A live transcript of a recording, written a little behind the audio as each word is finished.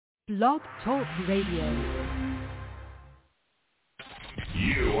Blog Talk Radio.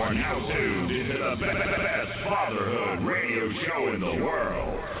 You are now tuned into the best fatherhood radio show in the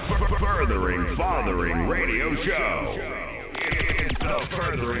world. Furthering Fathering Radio Show. It's the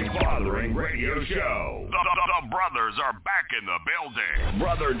Furthering Fathering Radio Show. The brothers are back in the building.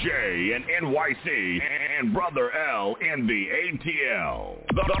 Brother J in NYC and Brother L in the ATL.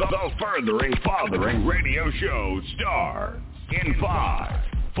 The Furthering Fathering Radio Show starts in 5,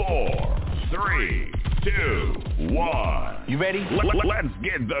 4, 3, 2, 1. You ready? Let's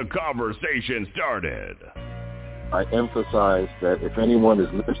get the conversation started. I emphasize that if anyone is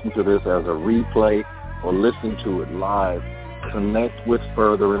listening to this as a replay or listening to it live, connect with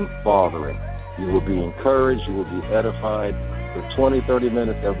Furthering Fathering. You will be encouraged. You will be edified. The 20, 30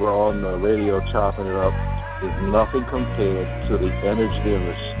 minutes that we're on the radio chopping it up is nothing compared to the energy and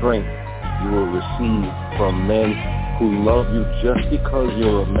the strength you will receive from men who love you just because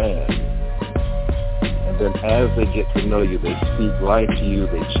you're a man. And then as they get to know you, they speak life to you,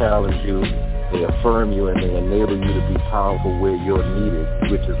 they challenge you, they affirm you, and they enable you to be powerful where you're needed,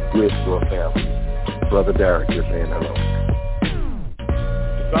 which is with your family. Brother Derek, you're saying hello.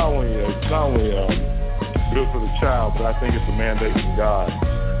 It's not only good for the child, but I think it's a mandate from God.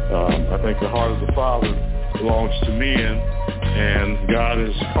 I think the heart of the Father belongs to men, and God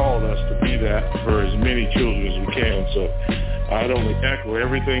has called us to be that for as many children as we can. So I'd only echo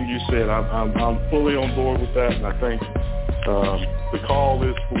everything you said. I'm fully on board with that, and I think the call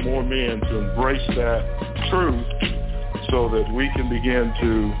is for more men to embrace that truth so that we can begin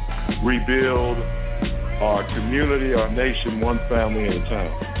to rebuild our community, our nation, one family at a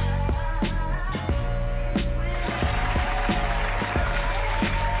time.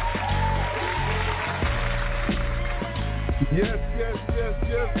 Yes.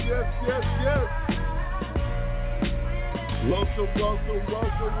 Welcome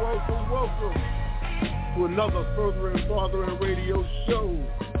to another Furthering Fathering Radio Show.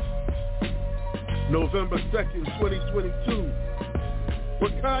 November 2nd, 2022.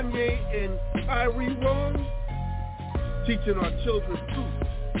 Were Kanye and Kyrie wrong? Teaching our children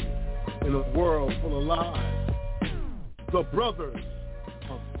truth in a world full of lies. The brothers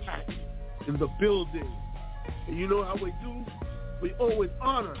are back in the building. And you know how we do? We always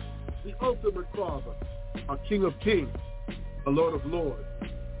honor the ultimate Father, our King of Kings, the Lord of Lords.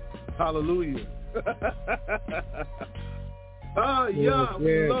 Hallelujah. We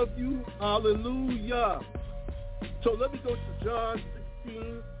love you. Hallelujah. So let me go to John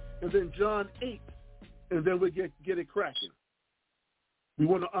 16 and then John 8, and then we get it cracking. We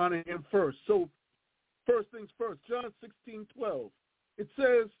want to honor him first. So first things first, John 16:12. It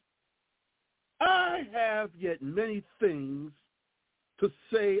says, I have yet many things to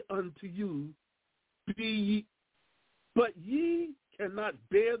say unto you, but ye cannot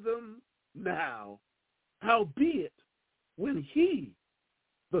bear them now. Howbeit, when he,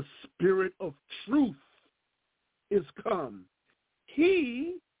 the Spirit of truth, is come,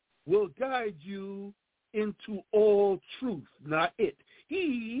 he will guide you into all truth. Not it.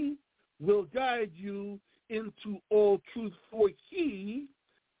 He will guide you into all truth, for he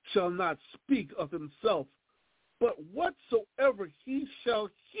shall not speak of himself, but whatsoever he shall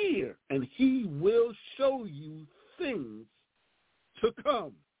hear, and he will show you things to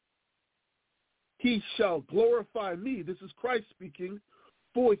come. He shall glorify me, this is Christ speaking,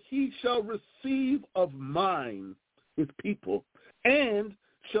 for he shall receive of mine, his people, and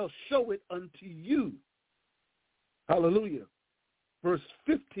shall show it unto you. Hallelujah. Verse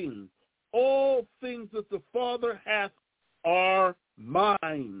 15, all things that the Father hath are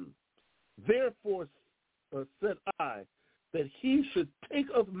mine. Therefore said I, that he should take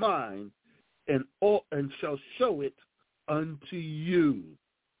of mine and shall show it unto you.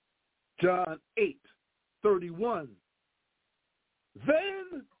 John 8:31.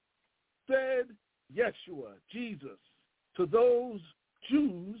 Then said Yeshua, Jesus, to those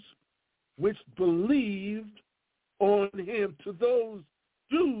Jews which believed on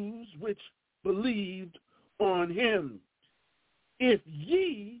him, if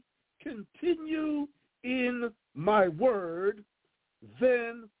ye continue in my word,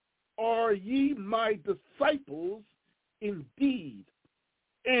 then are ye my disciples indeed,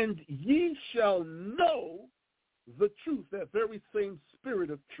 and ye shall know the truth, that very same Spirit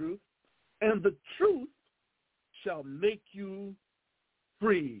of truth, and the truth shall make you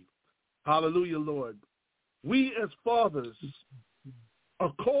free. Hallelujah, Lord. We as fathers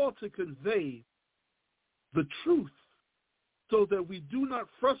are called to convey the truth so that we do not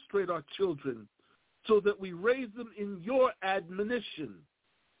frustrate our children, so that we raise them in your admonition.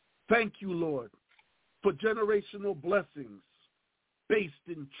 Thank you, Lord, for generational blessings. based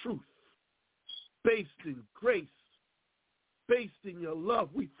in truth, based in grace, based in your love.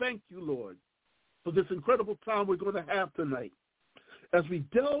 We thank you, Lord, for this incredible time we're going to have tonight as we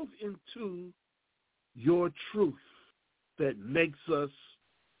delve into your truth that makes us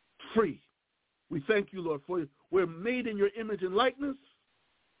free. We thank you, Lord, for we're made in your image and likeness,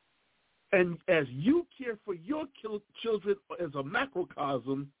 and as you care for your children as a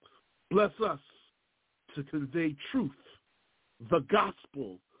macrocosm, bless us to convey truth, the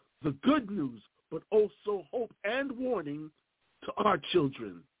gospel, the good news, but also hope and warning to our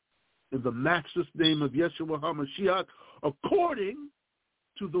children. In the matchless name of Yeshua HaMashiach, according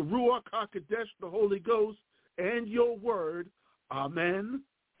to the Ruach HaKodesh, the Holy Ghost, and your word, amen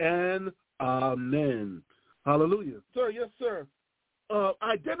and amen. Hallelujah. Sir, yes, sir.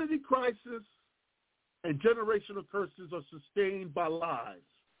 Identity crisis and generational curses are sustained by lies.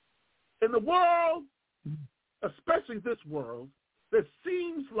 In the world, especially this world, that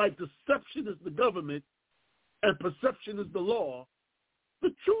seems like deception is the government and perception is the law,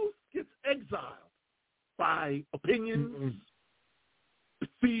 the truth gets exiled by opinions,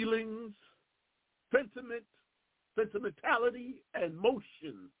 feelings, sentiment, sentimentality, and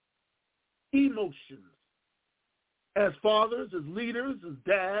emotions. As fathers, as leaders, as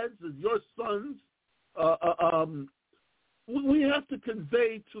dads, as your sons, we have to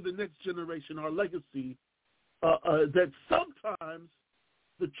convey to the next generation our legacy that sometimes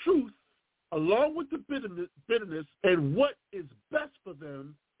the truth, along with the bitterness and what is best for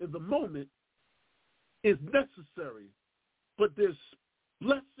them in the moment, is necessary. But there's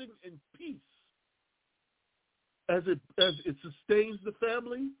blessing and peace as it sustains the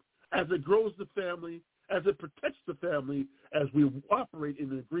family, as it grows the family, as it protects the family, as we operate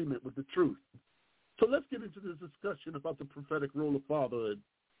in agreement with the truth. So let's get into this discussion about the prophetic role of fatherhood,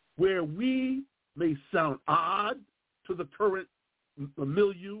 where we may sound odd to the current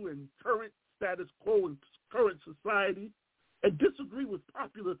milieu and current status quo and current society and disagree with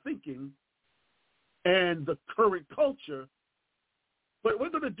popular thinking and the current culture, but we're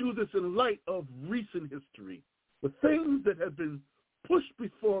going to do this in light of recent history, the things that have been pushed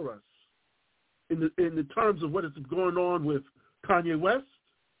before us in the terms of what is going on with Kanye West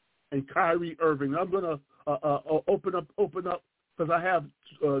and Kyrie Irving. I'm going to open up because I have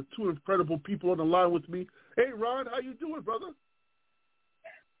two incredible people on the line with me. Hey, Ron, how you doing, brother?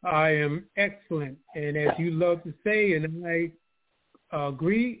 I am excellent, and as you love to say, and I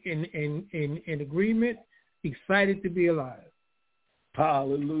agree in agreement, excited to be alive.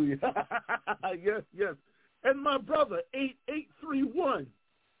 Hallelujah. Yes. And my brother, 8831,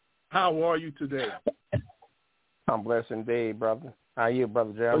 how are you today? I'm blessed indeed, brother. How are you,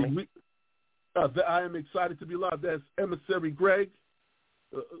 Brother Jeremy? I am excited to be alive. That's Emissary Greg,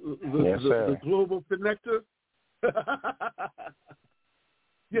 the global connector.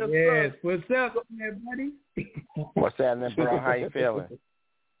 Yes, sir. What's up, everybody? What's happening, bro? How you feeling?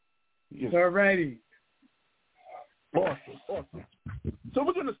 Yes. All righty. Awesome. So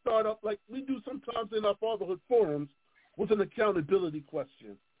we're going to start up like we do sometimes in our fatherhood forums with an accountability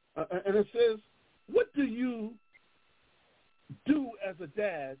question. And it says, what do you do as a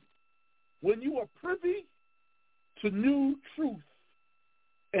dad when you are privy to new truth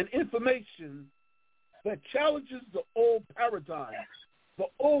and information that challenges the old paradigm, the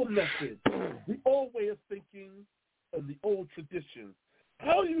old method, the old way of thinking, and the old tradition?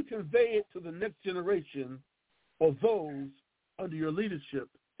 How do you convey it to the next generation or those under your leadership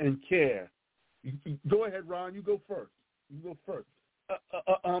and care? Go ahead, Ron. You go first.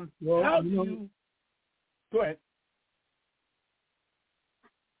 Go ahead.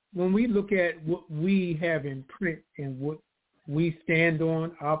 When we look at what we have in print and what we stand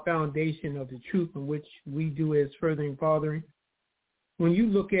on, our foundation of the truth in which we do as furthering fathering, when you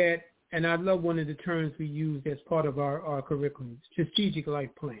look at, and I love one of the terms we use as part of our curriculum, strategic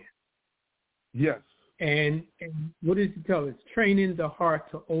life plan. Yes. And what does it tell us? Training the heart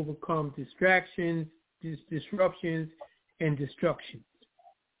to overcome distractions, disruptions, and destructions.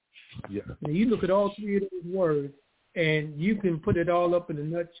 Yeah. Now you look at all three of those words, and you can put it all up in a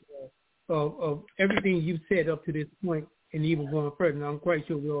nutshell of everything you've said up to this point, and even going further. And I'm quite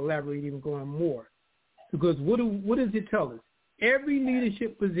sure we'll elaborate even going more. Because what does it tell us? Every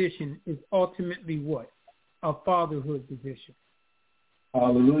leadership position is ultimately what? A fatherhood position.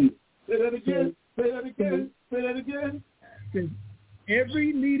 Hallelujah. Say that again.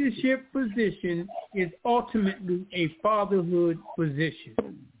 Every leadership position is ultimately a fatherhood position.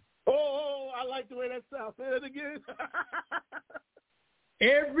 Oh, I like the way that sounds. Say that again.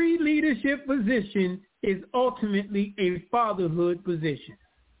 Every leadership position is ultimately a fatherhood position.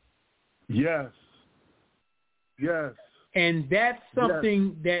 Yes. And that's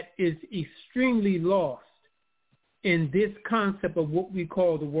something that is extremely lost in this concept of what we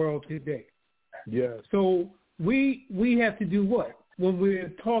call the world today. Yes. So we have to do what when we're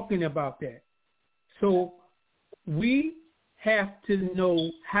talking about that? So we have to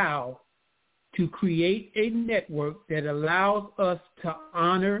know how to create a network that allows us to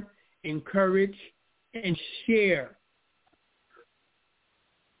honor, encourage, and share.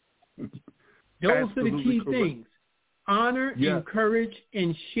 Those are the key things. Honor, encourage,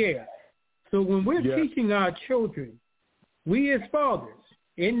 and share. So when we're teaching our children, we as fathers,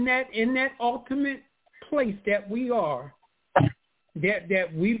 in that ultimate place that we are, that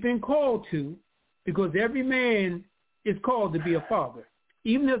we've been called to, because every man is called to be a father.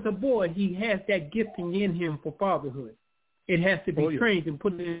 Even as a boy, he has that gifting in him for fatherhood. It has to be trained and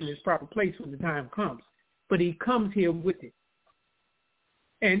put in its proper place when the time comes. But he comes here with it.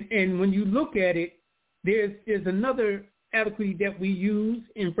 And when you look at it, there's another allegory that we use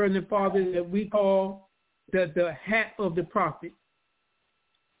in Further and Father that we call the hat of the prophet.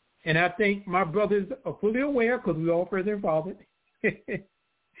 And I think my brothers are fully aware because we all Further and Father.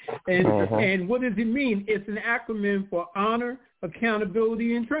 And what does it mean? It's an acronym for honor,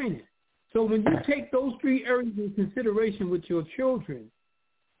 accountability, and training. So when you take those three areas in consideration with your children,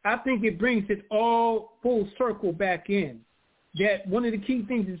 I think it brings it all full circle back in. That one of the key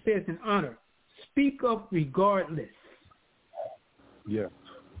things it says in honor, speak up regardless. Yes.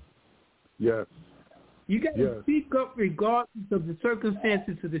 Yes. You got to speak up regardless of the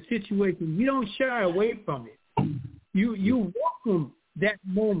circumstances of the situation. You don't shy away from it. You welcome that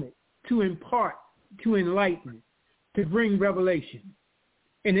moment to impart, to enlighten, to bring revelation.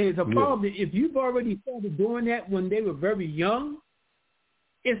 And as a father, if you've already started doing that when they were very young,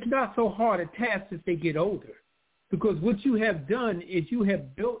 it's not so hard a task as they get older. Because what you have done is you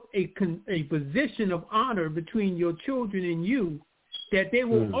have built a position of honor between your children and you, that they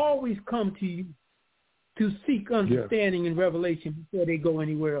will always come to you to seek understanding and revelation before they go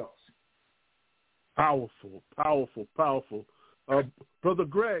anywhere else. Powerful, powerful, powerful. Brother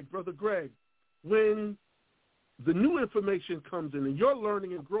Greg, when the new information comes in and you're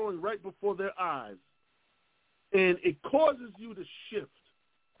learning and growing right before their eyes, and it causes you to shift,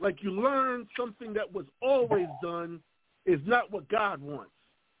 like you learn something that was always done is not what God wants.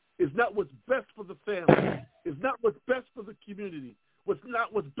 It's not what's best for the family. It's not what's best for the community. What's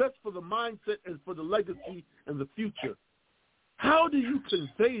best for the mindset and for the legacy and the future. How do you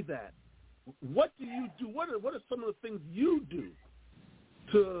convey that? What do you do? What are some of the things you do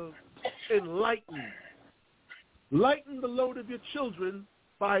to lighten the load of your children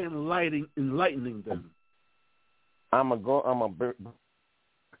by enlightening them?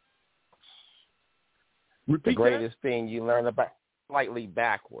 Repeat the greatest thing you learn about slightly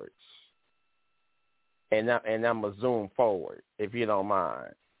backwards. And I'm going to zoom forward, if you don't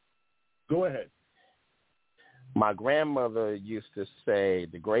mind. Go ahead. My grandmother used to say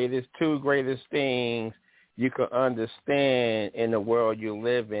the two greatest things you can understand in the world you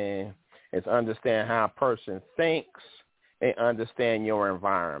live in is understand how a person thinks and understand your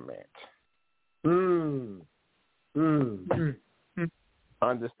environment.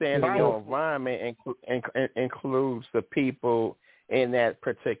 Understanding your environment includes the people in that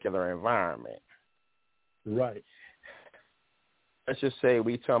particular environment. Right. Let's just say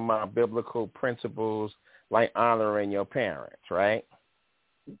we talking about biblical principles like honoring your parents, right?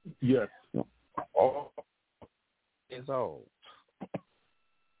 Yes. Years old.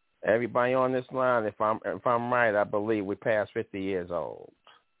 Everybody on this line, if I'm right, I believe we passed 50 years old.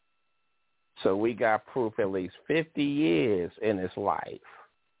 So we got proof at least 50 years in this life.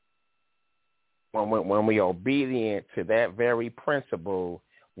 When we are obedient to that very principle,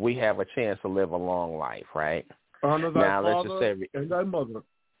 we have a chance to live a long life, right? Honor thy father and thy mother,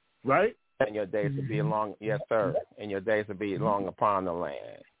 right? And your days will be long, yes, sir. And your days will be long upon the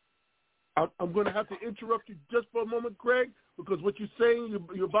land. I'm going to have to interrupt you just for a moment, Greg, because what you're saying,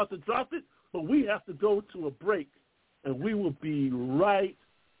 you're about to drop it, but we have to go to a break, and we will be right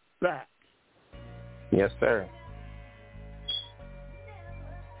back. Yes, sir.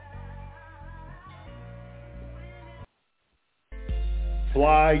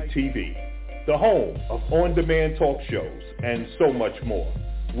 Fly TV, the home of on-demand talk shows and so much more,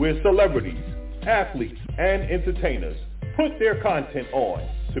 where celebrities, athletes, and entertainers put their content on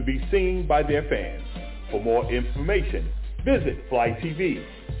to be seen by their fans. For more information, visit Fly TV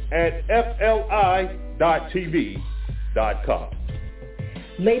at fli.tv.com.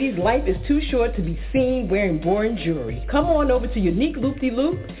 Ladies, life is too short to be seen wearing boring jewelry. Come on over to Unique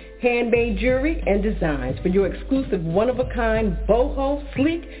Loop-de-Loop handmade jewelry, and designs for your exclusive one-of-a-kind, boho,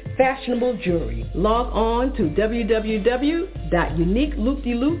 sleek, fashionable jewelry. Log on to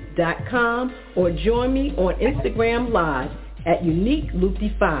www.uniqueloopdeloop.com or join me on Instagram Live at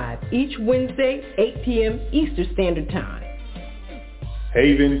UniqueLoopy5 each Wednesday, 8 p.m. Eastern Standard Time.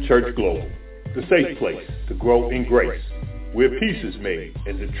 Haven Church Global, the safe place to grow in grace, where peace is made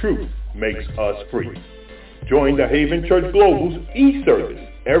and the truth makes us free. Join the Haven Church Global's e-service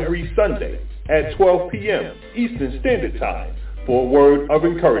every Sunday at 12 p.m. Eastern Standard Time for a word of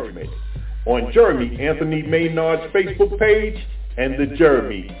encouragement on Jeremy Anthony Maynard's Facebook page and the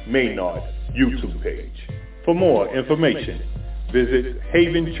Jeremy Maynard YouTube page. For more information, visit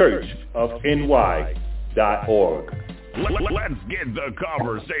havenchurchofny.org. Let's get the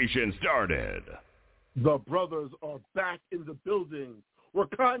conversation started. The brothers are back in the building. Were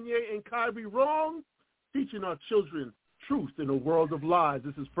Kanye and Kyrie wrong? Teaching our children truth in a world of lies.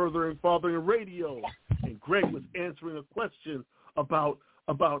 This is Furthering Fathering Radio. And Greg was answering a question about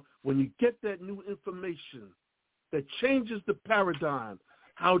when you get that new information that changes the paradigm,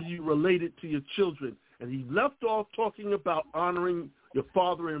 how do you relate it to your children? And he left off talking about honoring your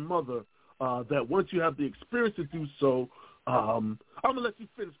father and mother, that once you have the experience to do so, I'm going to let you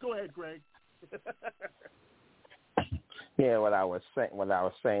finish. Go ahead, Greg. Yeah, what I was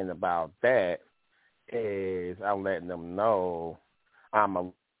saying about that is I'm letting them know I'm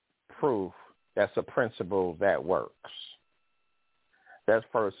a proof that's a principle that works. That's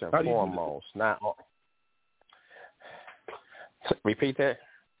first and foremost. Repeat that.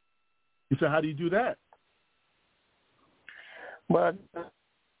 You said, how do you do that? But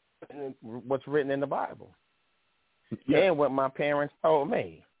what's written in the Bible, and what my parents told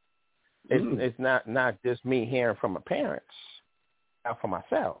me. It's not just me hearing from my parents, not for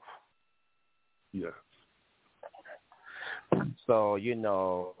myself. Yeah. So,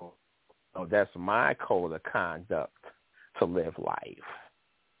 that's my code of conduct to live life.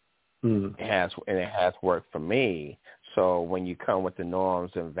 It has worked for me. So when you come with the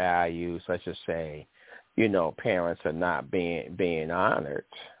norms and values, let's just say, parents are not being honored,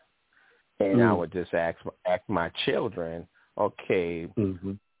 and I would just ask my children, okay,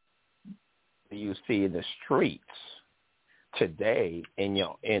 do you see the streets today in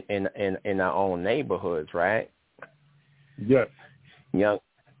our own neighborhoods, right? Yes. Young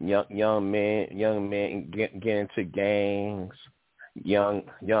men get into gangs, young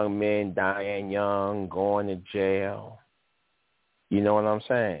men dying young, going to jail. You know what I'm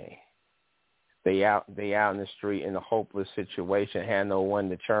saying? They out in the street in a hopeless situation, had no one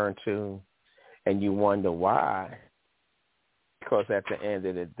to turn to, and you wonder why. Because at the end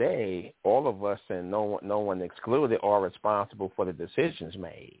of the day, all of us, and no one excluded, are responsible for the decisions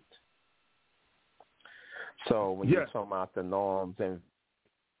made. So when you're talking about the norms and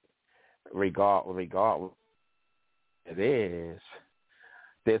regardless it is,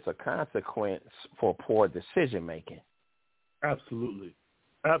 there's a consequence for poor decision making. Absolutely.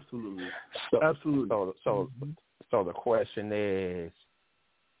 So the question is,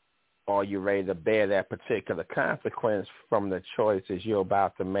 are you ready to bear that particular consequence from the choices you're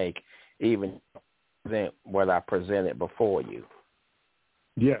about to make, even what I presented before you?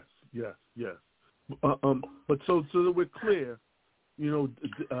 Yes. But so that we're clear,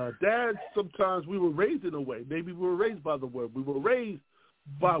 Dad, sometimes we were raised in a way. Maybe we were raised by the word. We were raised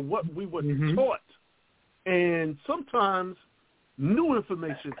by what we were taught. And sometimes new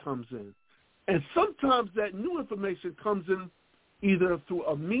information comes in. And sometimes that new information comes in either through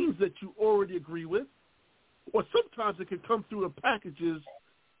a means that you already agree with, or sometimes it can come through packages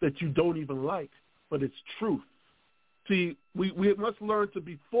that you don't even like, but it's truth. See, we must learn to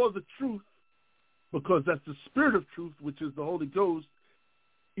be for the truth, because that's the spirit of truth, which is the Holy Ghost.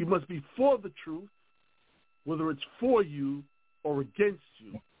 You must be for the truth, whether it's for you or against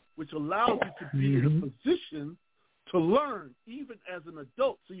you, which allows you to be in a position to learn, even as an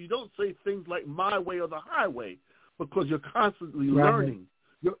adult. So you don't say things like my way or the highway, because you're constantly learning.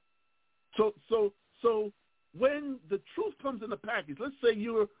 So when the truth comes in the package, let's say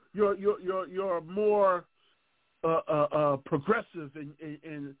you're more progressive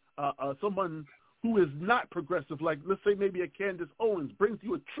and someone who is not progressive, like let's say maybe a Candace Owens brings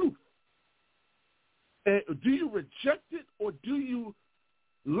you a truth. Do you reject it, or do you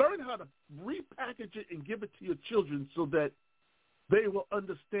learn how to repackage it and give it to your children so that they will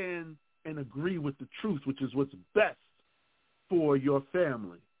understand and agree with the truth, which is what's best for your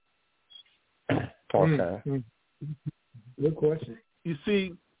family? Okay. Good question. You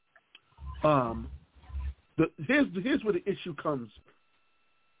see, here's where the issue comes.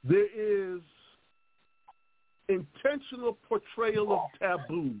 There is intentional portrayal of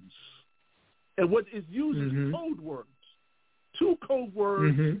taboos. And what is used is code words. 2 code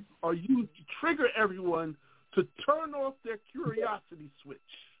words are used to trigger everyone to turn off their curiosity switch.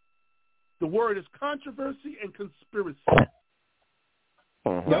 The word is controversy and conspiracy.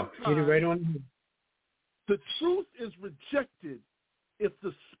 Yep, get it right on. The truth is rejected if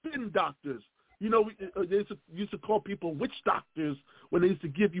the spin doctors, they used to call people witch doctors when they used to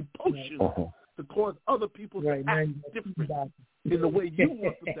give you potions to cause other people to act different in the way you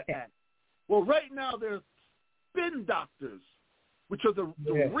want them to act. Well, right now there's spin doctors, which are the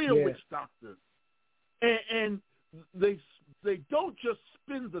real witch doctors. And they don't just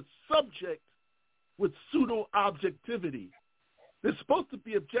spin the subject with pseudo-objectivity. They're supposed to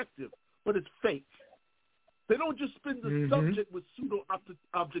be objective, but it's fake. They don't just spin the subject with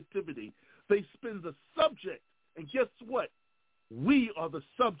pseudo-objectivity. They spin the subject, and guess what? We are the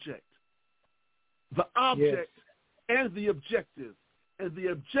subject, the object, and the objective. And the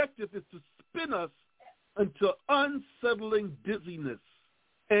objective is to spin us into unsettling dizziness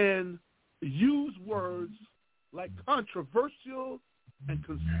and use words like controversial and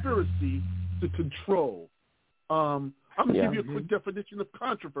conspiracy to control. I'm going to give you a quick definition of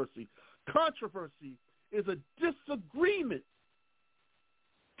controversy. Controversy is a disagreement,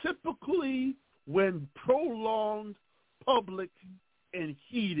 typically when prolonged, public, and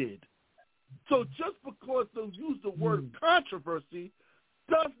heated. So just because they use the word controversy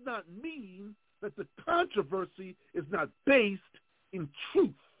does not mean that the controversy is not based in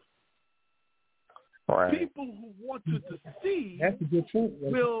truth. Right. People who want to deceive That's a good point.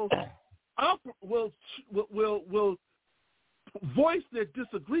 will voice their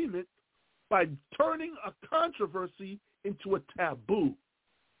disagreement by turning a controversy into a taboo,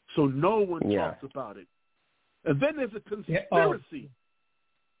 so no one talks about it. And then there's a conspiracy.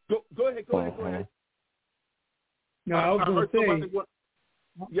 Go ahead. No, I was going to say.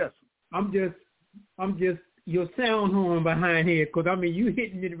 Yes. I'm just your sound horn behind here, because you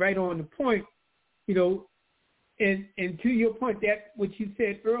hitting it right on the point, and to your point, that what you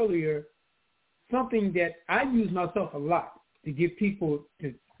said earlier, something that I use myself a lot to get people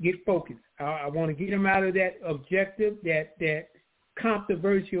to get focused. I want to get them out of that objective, that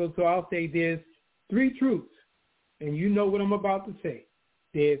controversial. So I'll say there's 3 truths, and you know what I'm about to say.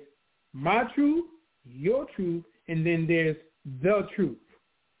 There's my truth, your truth, and then there's the truth.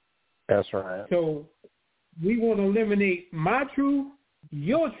 That's right. So we want to eliminate my truth,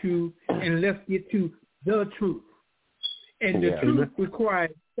 your truth, and let's get to the truth. And the truth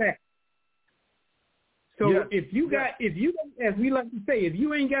requires facts. So if you as we like to say, if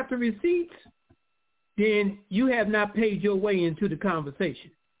you ain't got the receipts, then you have not paid your way into the conversation.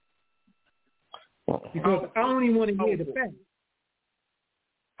 Because I only want to hear the facts.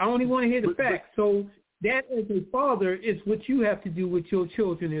 I only want to hear the facts. So that, as a father, is what you have to do with your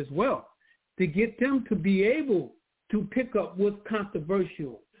children as well, to get them to be able to pick up what's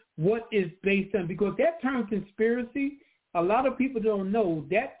controversial, what is based on, because that term conspiracy, a lot of people don't know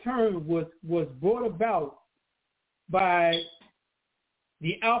that term was brought about by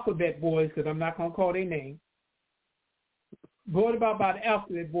the Alphabet Boys, because I'm not going to call their name, brought about by the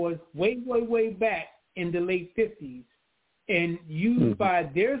Alphabet Boys way, way, way back in the late 50s, and used by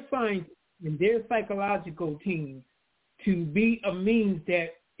their scientists and their psychological teams to be a means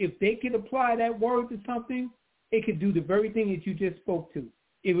that if they could apply that word to something, it could do the very thing that you just spoke to.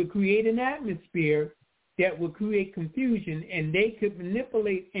 It would create an atmosphere that would create confusion, and they could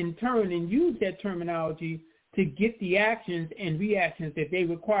manipulate in turn and use that terminology to get the actions and reactions that they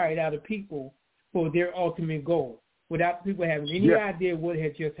required out of people for their ultimate goal, without people having any idea what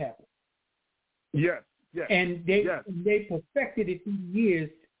had just happened. Yes. And they perfected it through years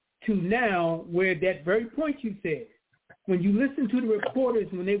to now where that very point you said, when you listen to the reporters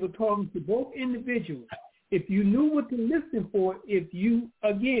when they were talking to both individuals, if you knew what to listen for, if you,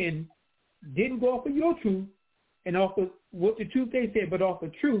 again, didn't go off of your truth and off of what the truth they said, but off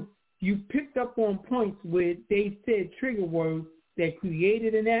of truth, you picked up on points where they said trigger words that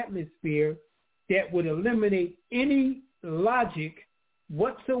created an atmosphere that would eliminate any logic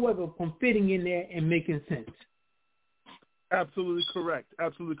whatsoever from fitting in there and making sense. Absolutely correct.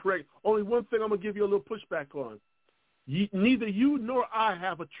 Only one thing I'm going to give you a little pushback on. Neither you nor I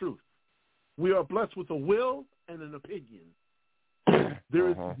have a truth. We are blessed with a will and an opinion. There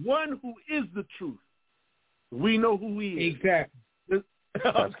is one who is the truth. We know who he is. Exactly.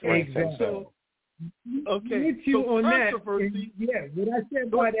 Exactly. So, with you on that. What I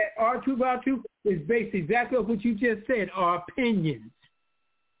said by that, our truth is based exactly on what you just said, our opinions.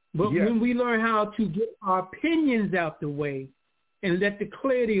 But when we learn how to get our opinions out the way and let the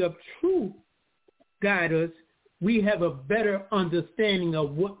clarity of truth guide us, we have a better understanding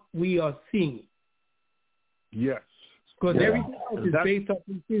of what we are seeing. Yes. Because everything else is based off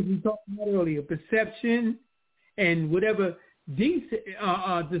the things we talked about earlier, perception and whatever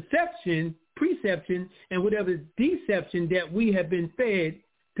deception, preception, and whatever deception that we have been fed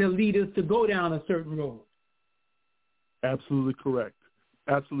to lead us to go down a certain road. Absolutely correct.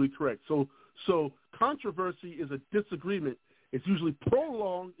 Absolutely correct. So controversy is a disagreement. It's usually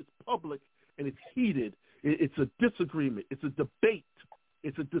prolonged, it's public, and it's heated. It's a disagreement. It's a debate.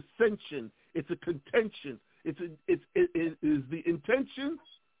 It's a dissension. It's a contention. It is the intention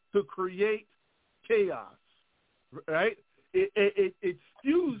to create chaos, right? It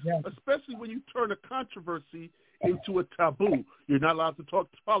skews, especially when you turn a controversy into a taboo. You're not allowed to talk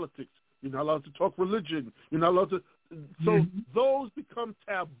politics. You're not allowed to talk religion. You're not allowed to. So those become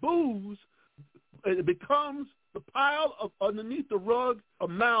taboos. It becomes the pile of underneath the rug, a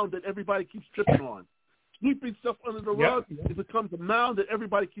mound that everybody keeps tripping on. Sweeping stuff under the rug, it becomes a mound that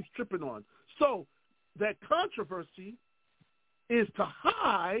everybody keeps tripping on. So that controversy is to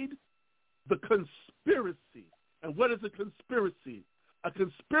hide the conspiracy. And what is a conspiracy? A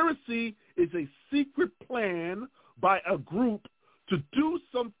conspiracy is a secret plan by a group to do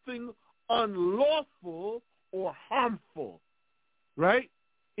something unlawful or harmful, right?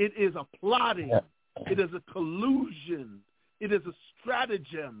 It is a plotting. It is a collusion. It is a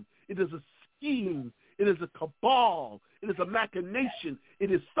stratagem. It is a scheme. It is a cabal. It is a machination.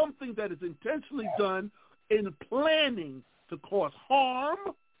 It is something that is intentionally done in planning to cause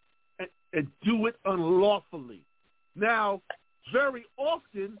harm and do it unlawfully. Now, very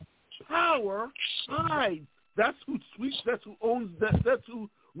often, power hides. That's who sweeps. That's who owns. That's who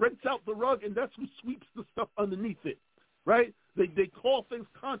rents out the rug, and that's who sweeps the stuff underneath it. Right? They call things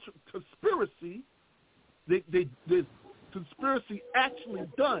conspiracy. There's conspiracy actually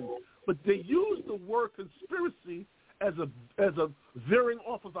done, but they use the word conspiracy as a veering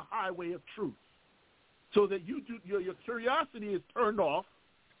off of the highway of truth, so that your curiosity is turned off,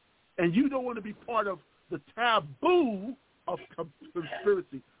 and you don't want to be part of the taboo of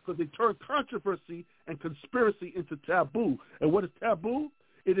conspiracy, because they turn controversy and conspiracy into taboo. And what is taboo?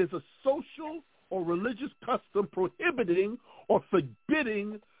 It is a social or religious custom prohibiting or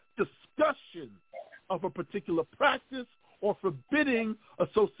forbidding discussion of a particular practice or forbidding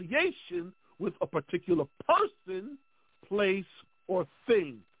association with a particular person, place, or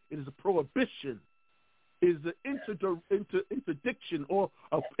thing. It is a prohibition. It is an interdiction, or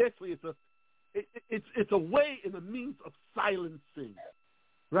actually it's a way and a means of silencing,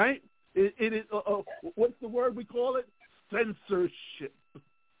 right? It is what's the word we call it? Censorship.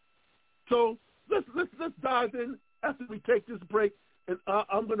 So let's dive in after we take this break, and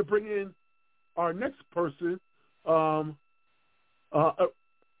I'm going to bring in our next person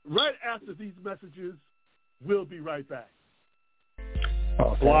right after these messages. We'll be right back.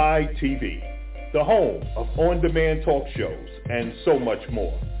 Fly TV, the home of on-demand talk shows and so much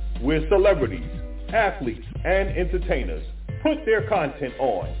more, where celebrities, athletes, and entertainers put their content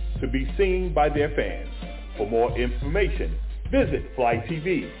on to be seen by their fans. For more information, visit Fly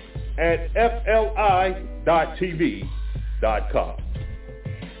TV at fli.tv.com.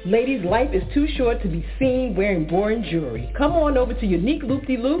 Ladies, life is too short to be seen wearing boring jewelry. Come on over to Unique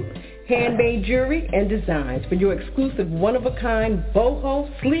Loop-de-Loop, handmade jewelry and designs for your exclusive one-of-a-kind, boho,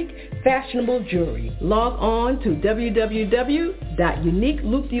 sleek, fashionable jewelry. Log on to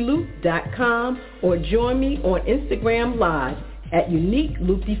www.uniqueloopdeloop.com or join me on Instagram Live at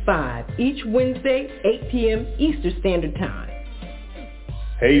UniqueLoopD5 each Wednesday, 8 p.m. Eastern Standard Time.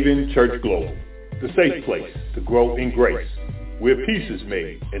 Haven Church Global, the safe place to grow in grace, where peace is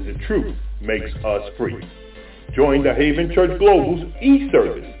made and the truth makes us free. Join the Haven Church Global's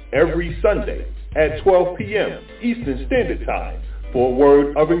e-service every Sunday at 12 p.m. Eastern Standard Time for a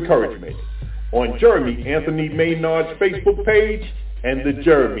word of encouragement on Jeremy Anthony Maynard's Facebook page and the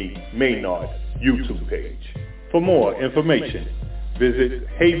Jeremy Maynard YouTube page. For more information, visit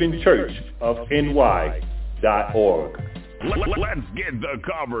havenchurchofny.org. Let's get the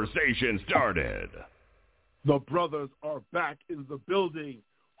conversation started. The brothers are back in the building.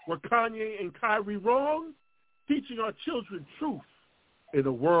 Were Kanye and Kyrie wrong? Teaching our children truth in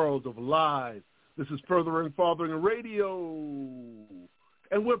a world of lies. This is Furthering Fathering Radio.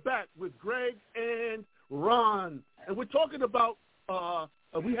 And we're back with Greg and Ron. And we're talking about,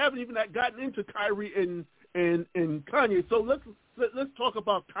 we haven't even gotten into Kyrie and Kanye. So let's talk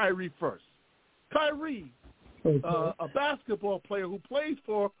about Kyrie first. Kyrie, a basketball player who plays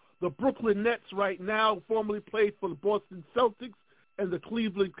for the Brooklyn Nets right now, formerly played for the Boston Celtics and the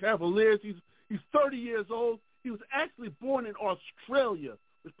Cleveland Cavaliers. He's 30 years old. He was actually born in Australia,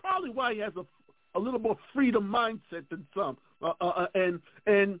 which is probably why he has a a little more freedom mindset than some. And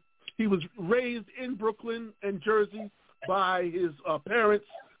he was raised in Brooklyn and Jersey by his parents,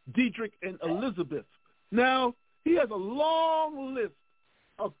 Diedrich and Elizabeth. Now, he has a long list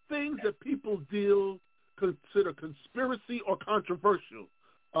of things that people consider conspiracy or controversial.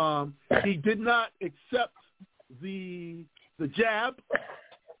 He did not accept the jab,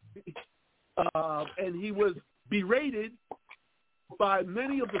 and he was berated by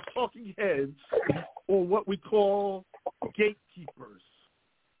many of the talking heads, or what we call gatekeepers.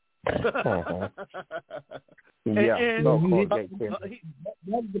 That's the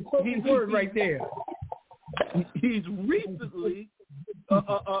perfect word right there. He's recently,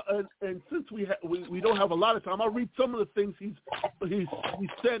 and since we don't have a lot of time, I'll read some of the things he's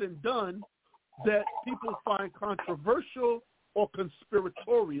said and done that people find controversial or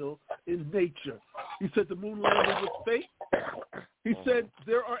conspiratorial in nature. He said the moon landing was fake. He said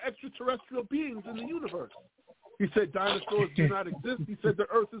there are extraterrestrial beings in the universe. He said dinosaurs do not exist. He said the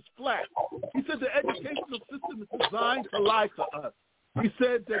earth is flat. He said the educational system is designed to lie to us. He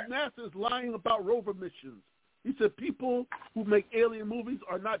said that NASA is lying about rover missions. He said people who make alien movies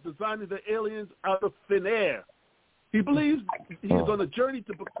are not designing the aliens out of thin air. He believes he is on a journey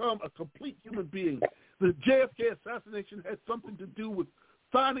to become a complete human being. The JFK assassination had something to do with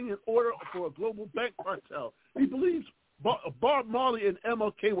signing an order for a global bank cartel. He believes Bob Marley and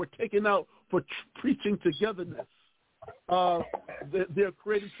MLK were taken out for preaching togetherness. They're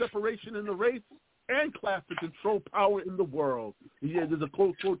creating separation in the race and class to control power in the world. There's a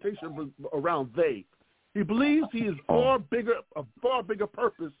quotation around they. He believes he is a far bigger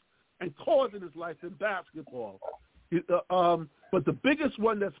purpose and cause in his life than basketball. But the biggest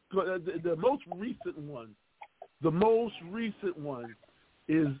one, the most recent one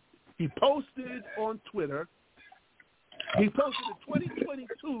is he posted on Twitter. He posted in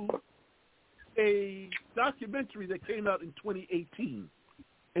 2022 a documentary that came out in 2018,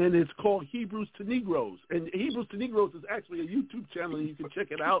 and it's called Hebrews to Negroes. And Hebrews to Negroes is actually a YouTube channel, and you can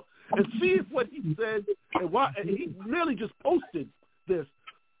check it out and see if what he said and why. And he merely just posted this,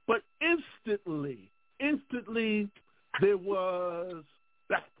 but instantly there was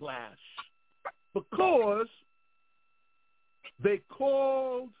backlash because they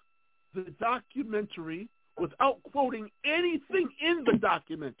called the documentary, without quoting anything in the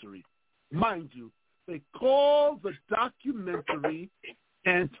documentary, mind you, they called the documentary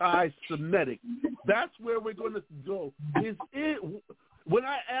anti-Semitic. That's where we're going to go. When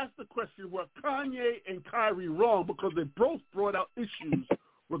I asked the question, were Kanye and Kyrie wrong because they both brought out issues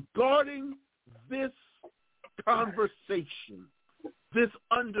regarding this conversation, this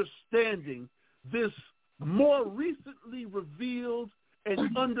understanding, this more recently revealed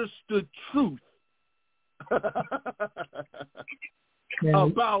and understood truth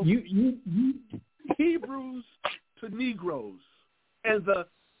about Hebrews to Negroes and the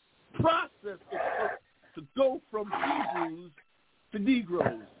process to go from Hebrews to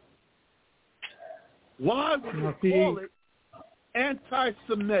Negroes. Why would they call it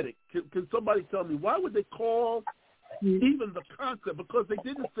anti-Semitic? Can somebody tell me why would they call even the concept? Because they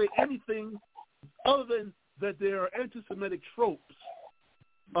didn't say anything other than that there are anti-Semitic tropes.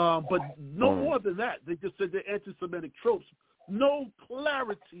 But no more than that. They just said they're anti-Semitic tropes. No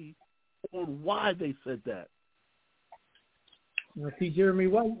clarity on why they said that. Now, see, Jeremy,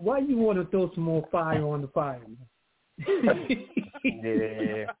 why you want to throw some more fire on the fire?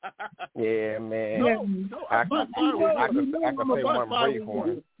 Yeah, man. No, I can say one brief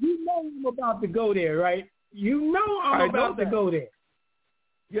one. You know I'm about to go there, right? You know I'm about to go there.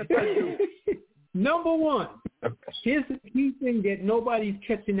 Yes, I do. Number one, here's the key thing that nobody's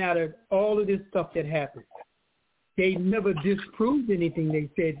catching out of all of this stuff that happened. They never disproved anything they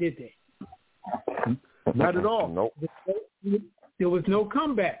said, did they? Not at all. Nope. There was no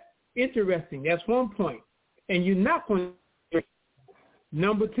comeback. Interesting. That's one point. And you're not going to.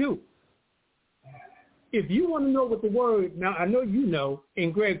 Number two, if you want to know what the word, now I know you know,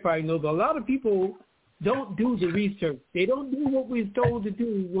 and Greg probably knows, a lot of people don't do the research. They don't do what we're told to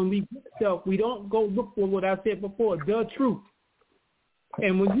do when we get stuff. We don't go look for what I said before, the truth.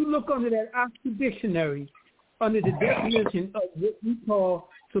 And when you look under that Oxford Dictionary, under the definition of what we call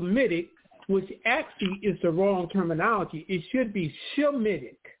Semitic, which actually is the wrong terminology, it should be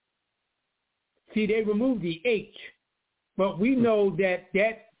Shemitic. See, they removed the H, but we know that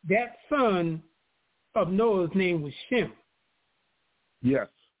son of Noah's name was Shem. Yes.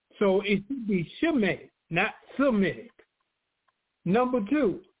 So it should be Shemitic, not Semitic. Number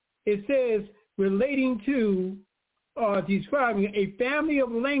two, it says relating to describing a family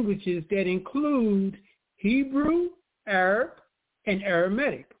of languages that include Hebrew, Arab, and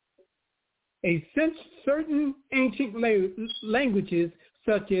Aramaic. certain ancient languages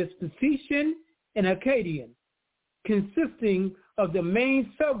such as Phoenician and Akkadian, consisting of the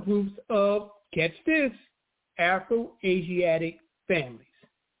main subgroups of, catch this, Afro-Asiatic families.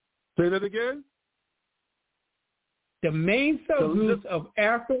 Say that again? The main subgroups of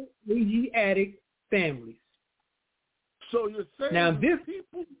Afro-Asiatic families. So you're saying now this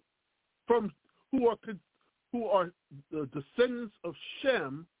people who are the descendants of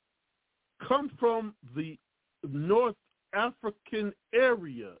Shem come from the North African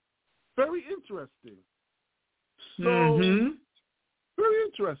area. Very interesting. So, very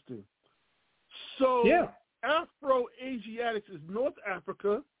interesting. So, Afro-Asiatics is North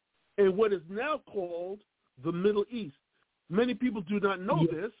Africa and what is now called the Middle East. Many people do not know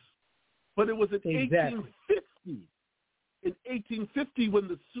this, but it was in 1850. In 1850, when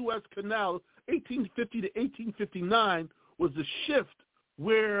the Suez Canal, 1850 to 1859, was the shift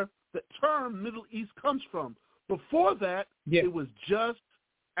where the term Middle East comes from. Before that, it was just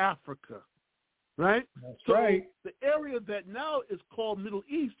Africa, right? That's the area that now is called Middle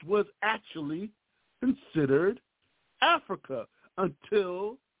East was actually considered Africa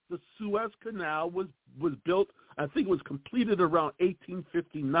until the Suez Canal was built. I think it was completed around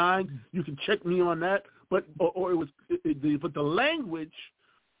 1859. You can check me on that, but but the language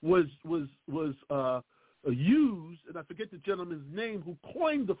was used, and I forget the gentleman's name who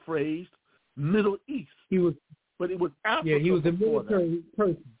coined the phrase Middle East. But it was Africa. Yeah, he was a military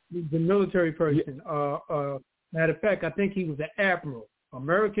person. He was a military person. Matter of fact, I think he was an admiral,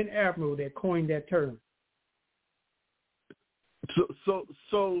 American admiral, that coined that term.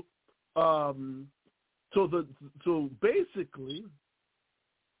 So basically,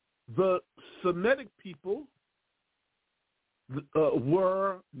 the Semitic people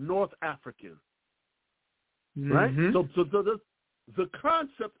were North African, right? So the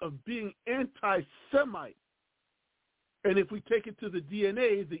concept of being anti-Semite, and if we take it to the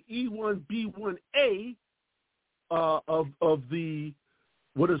DNA, the E1B1A of the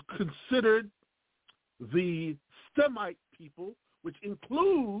what is considered the Semite people, which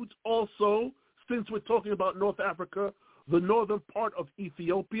includes also, since we're talking about North Africa, the northern part of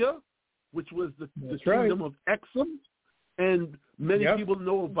Ethiopia, which was the kingdom of Exum, and many people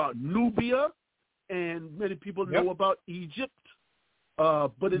know about Nubia, and many people know about Egypt,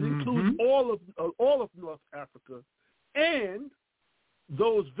 but it includes all of North Africa, and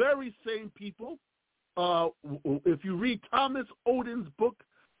those very same people. If you read Thomas Oden's book,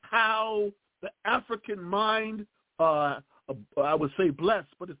 How the African Mind, I would say blessed,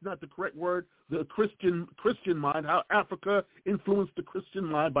 but it's not the correct word, the Christian mind, How Africa Influenced the Christian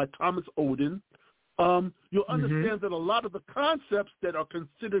Mind by Thomas Oden, you'll understand that a lot of the concepts that are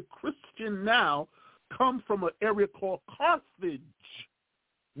considered Christian now come from an area called Carthage,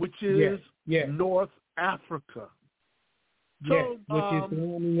 which is North Africa. So, which is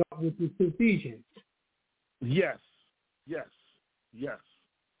warming up with the Ephesians. Yes.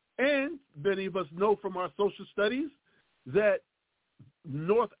 And many of us know from our social studies that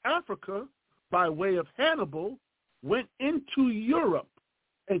North Africa, by way of Hannibal, went into Europe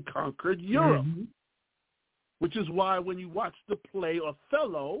and conquered Europe, which is why when you watch the play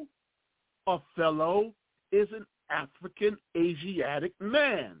Othello is an African Asiatic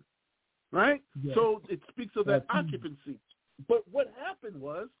man, right? Yes. So it speaks of that occupancy. But what happened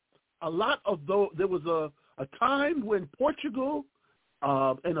was there was a time when Portugal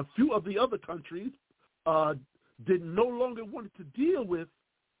and a few of the other countries did no longer want to deal with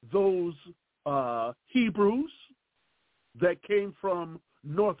those Hebrews that came from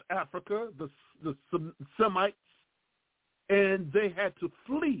North Africa, the Semites, and they had to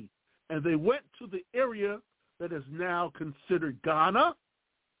flee. And they went to the area that is now considered Ghana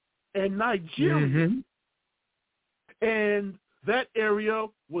and Nigeria. And that area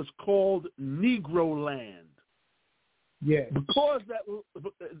was called Negro Land. Yes. Because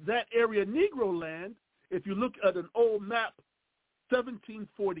that area, Negro Land, if you look at an old map,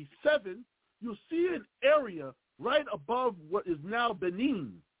 1747, you'll see an area right above what is now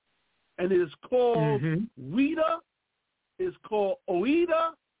Benin. And it is called Ouida, it's called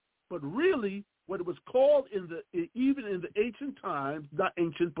Oida, but really what it was called even in the ancient times, not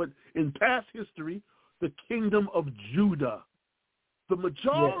ancient, but in past history, the Kingdom of Judah. The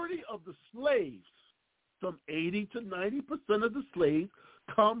majority of the slaves, some 80 to 90% of the slaves,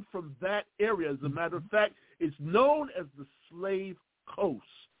 come from that area. As a matter of fact, it's known as the Slave Coast.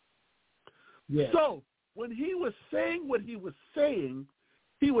 So when he was saying what he was saying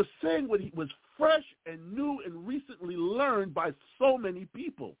what he was fresh and new and recently learned by so many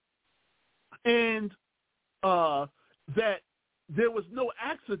people. And that there was no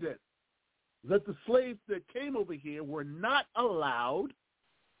accident that the slaves that came over here were not allowed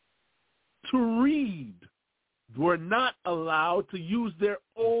to read, were not allowed to use their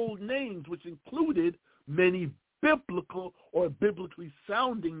old names, which included many biblical or biblically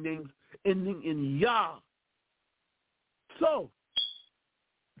sounding names ending in Yah. So,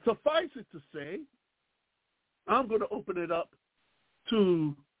 suffice it to say, I'm going to open it up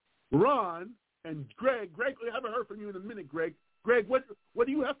to Ron and Greg. Greg, I haven't heard from you in a minute, Greg. Greg, what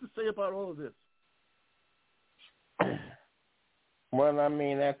do you have to say about all of this? Well, I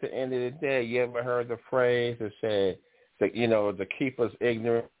mean, at the end of the day, you ever heard the phrase that said, to keep us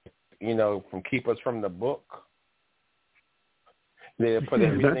ignorant, keep us from the book? They put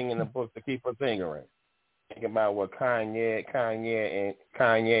everything in the book to keep us ignorant. Think about what Kanye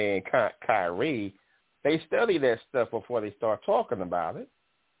and Kyrie, they study that stuff before they start talking about it.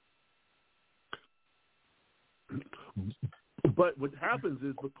 But what happens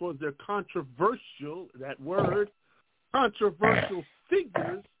is because they're controversial, that word, controversial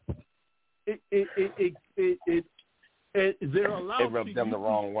figures, they're allowed it rubs them the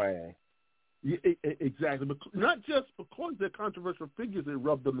wrong way. Exactly. Not just because they're controversial figures, they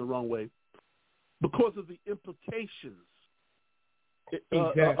rub them the wrong way, because of the implications.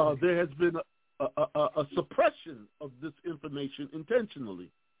 Exactly. There has been a suppression of this information intentionally.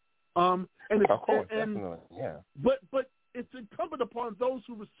 And of course, definitely, yeah. But it's incumbent upon those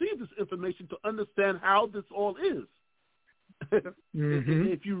who receive this information to understand how this all is. Mm-hmm.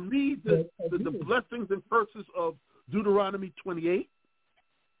 If you read the blessings and curses of Deuteronomy 28,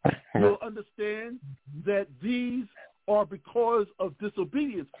 you'll understand that these are because of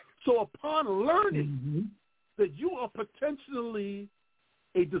disobedience. So upon learning that you are potentially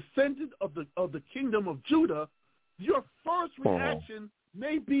a descendant of the kingdom of Judah, your first reaction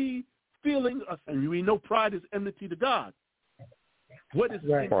may be feeling, and we know pride is enmity to God. What is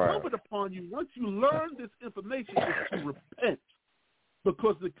incumbent upon you once you learn this information is to repent,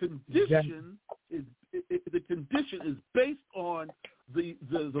 because the condition is based on the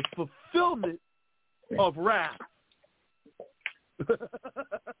fulfillment of wrath.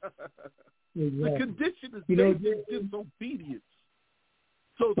 The condition is based in disobedience.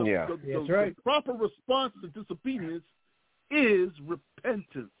 So the proper response to disobedience is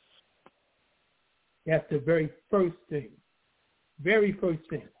repentance. That's the very first thing. Very first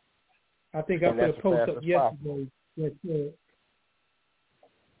thing. I think I put a post up yesterday that said,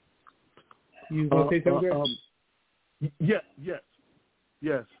 you going to say something?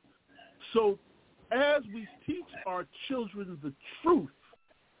 Yes. So as we teach our children the truth,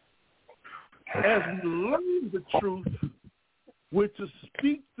 as we learn the truth, we're to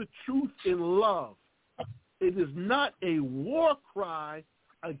speak the truth in love. It is not a war cry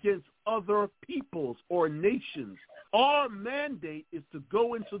against other peoples or nations. Our mandate is to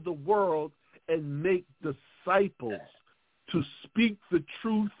go into the world and make disciples, to speak the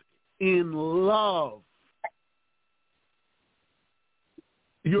truth in love.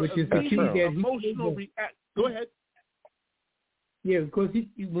 Which is the key that emotional react. Go ahead. Yeah, because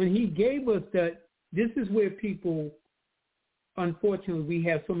when he gave us that, this is where people, unfortunately, we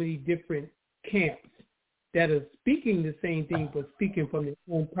have so many different camps that are speaking the same thing, but speaking from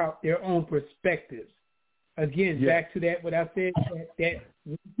their own perspectives. Again, back to that, what I said, that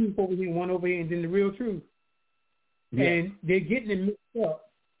one truth over here, one over here, and then the real truth. Yeah. And they're getting it mixed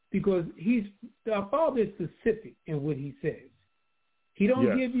up because our Father is specific in what he says. He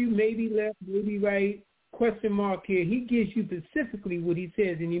don't give you maybe left, maybe right, question mark here. He gives you specifically what he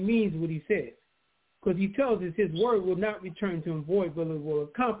says, and he means what he says. Because he tells us his word will not return to him void, but it will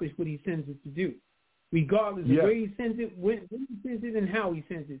accomplish what he sends it to do. Regardless of where he sends it, when he sends it, and how he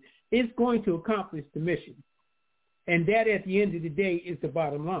sends it. It's going to accomplish the mission. And that, at the end of the day, is the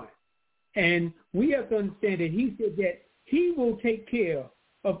bottom line. And we have to understand that he said that he will take care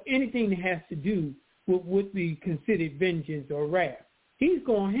of anything that has to do with what we consider vengeance or wrath. He's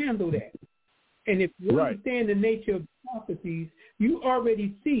going to handle that. And if you understand the nature of prophecies, you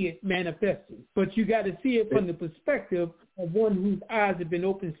already see it manifesting. But you got to see it from the perspective of one whose eyes have been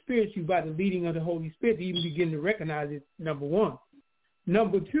opened spiritually by the leading of the Holy Spirit to even begin to recognize it, number one.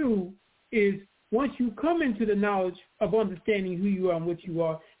 Number two is once you come into the knowledge of understanding who you are and what you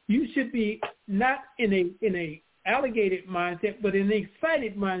are, you should be not in a alligator mindset, but in an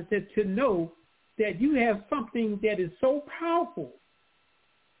excited mindset to know that you have something that is so powerful.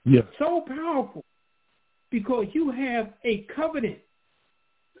 Yes. So powerful because you have a covenant.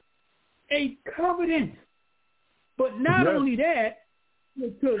 A covenant. But not only that,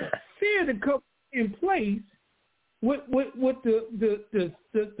 to seal the covenant in place with the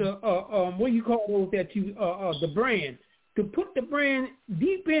what do you call those that you the brand, to put the brand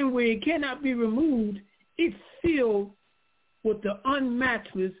deep in where it cannot be removed, it's sealed with the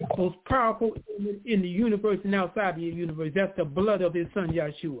unmatchless, most powerful in the universe and outside the universe. That's the blood of his son,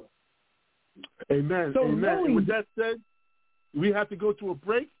 Yahshua. Amen. So Amen. And with that said, we have to go to a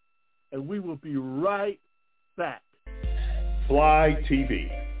break, and we will be right back. Fly TV,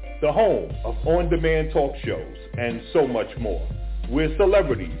 the home of on-demand talk shows and so much more, where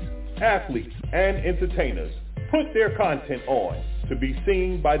celebrities, athletes, and entertainers put their content on to be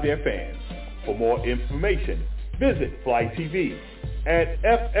seen by their fans. For more information, visit Fly TV at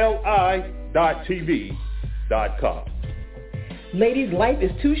fli.tv.com. Ladies, life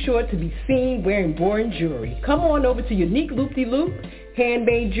is too short to be seen wearing boring jewelry. Come on over to Unique Loop-de-Loop,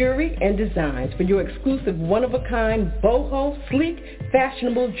 handmade jewelry and designs for your exclusive one-of-a-kind, boho, sleek,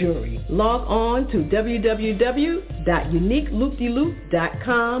 fashionable jewelry. Log on to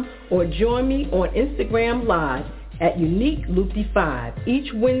www.uniqueloopdeloop.com or join me on Instagram Live at Unique Loop-de-5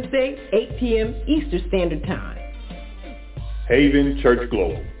 each Wednesday, 8 p.m. Eastern Standard Time. Haven Church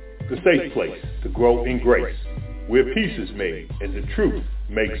Global, the safe place to grow in grace, where peace is made and the truth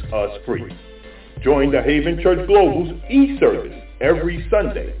makes us free. Join the Haven Church Global's e-service every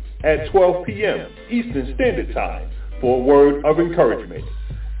Sunday at 12 p.m. Eastern Standard Time for a word of encouragement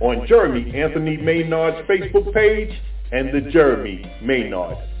on Jeremy Anthony Maynard's Facebook page and the Jeremy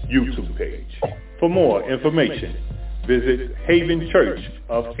Maynard YouTube page. For more information, visit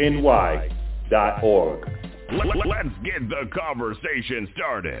havenchurchofny.org. Let's get the conversation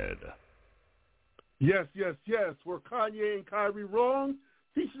started. Yes. Were Kanye and Kyrie wrong?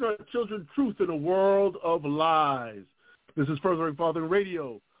 Teaching our children truth in a world of lies. This is Furthering Fathering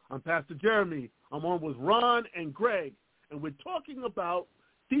Radio. I'm Pastor Jeremy. I'm on with Ron and Greg, and we're talking about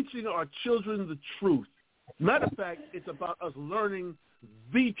teaching our children the truth. Matter of fact, it's about us learning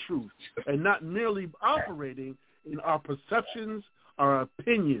the truth and not merely operating in our perceptions, our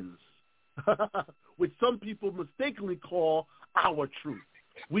opinions, which some people mistakenly call our truth.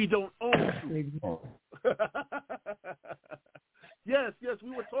 We don't own truth. Yes,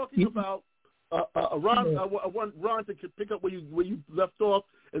 we were talking about Ron. I want Ron to pick up where you left off,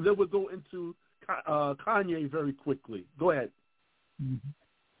 and then we'll go into Kanye very quickly. Go ahead.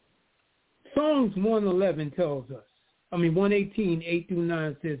 Psalms 111 tells us, 118, 8 through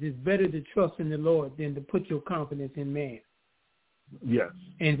 9 says, it's better to trust in the Lord than to put your confidence in man. Yes.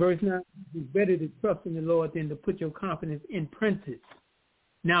 And verse 9, it's better to trust in the Lord than to put your confidence in princes.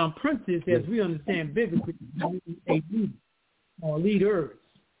 Now, princes, as we understand biblically, a leader or leaders,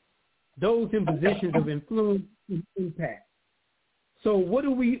 those in positions of influence and impact. So what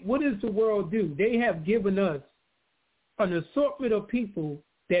does the world do? They have given us an assortment of people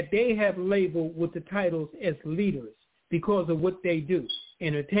that they have labeled with the titles as leaders because of what they do.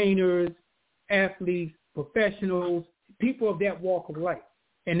 Entertainers, athletes, professionals, people of that walk of life.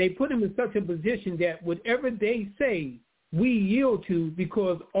 And they put them in such a position that whatever they say, we yield to,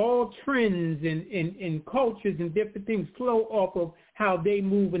 because all trends and cultures and different things flow off of how they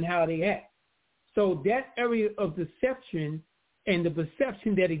move and how they act. So that area of deception and the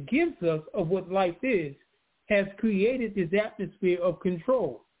perception that it gives us of what life is has created this atmosphere of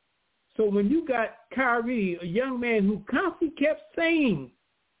control. So when you got Kyrie, a young man who constantly kept saying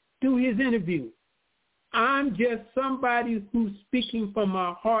through his interview, I'm just somebody who's speaking from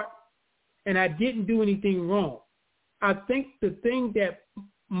my heart and I didn't do anything wrong. I think the thing that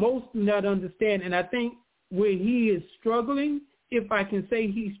most do not understand, and I think where he is struggling, if I can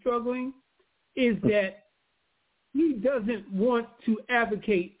say he's struggling, is that he doesn't want to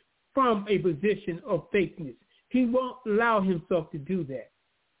advocate from a position of fakeness. He won't allow himself to do that.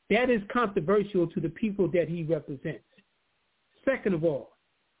 That is controversial to the people that he represents. Second of all,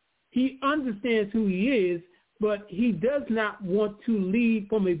 he understands who he is, but he does not want to lead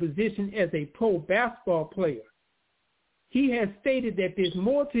from a position as a pro basketball player. He has stated that there's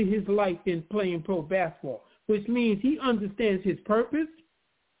more to his life than playing pro basketball, which means he understands his purpose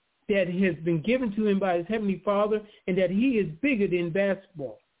that has been given to him by his Heavenly Father, and that he is bigger than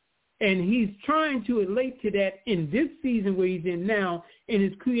basketball. And he's trying to relate to that in this season where he's in now, and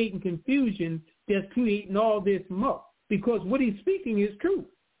is creating confusion that's creating all this muck, because what he's speaking is true.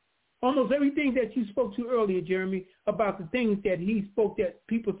 Almost everything that you spoke to earlier, Jeremy, about the things that he spoke that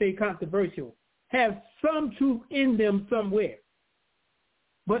people say controversial, have some truth in them somewhere.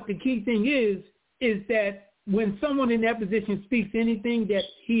 But the key thing is that when someone in that position speaks anything that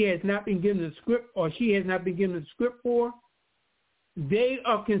he has not been given a script or she has not been given a script for, they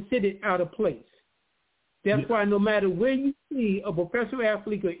are considered out of place. That's why no matter where you see a professional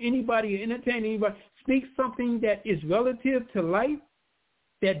athlete or anybody, or entertainer, anybody speak something that is relative to life,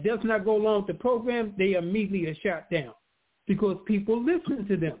 that does not go along with the program, they immediately are shot down. because people listen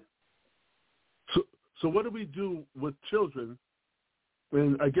to them. So what do we do with children?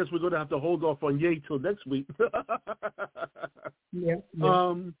 And I guess we're going to have to hold off on Ye till next week. Yeah.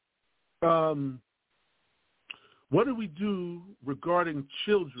 What do we do regarding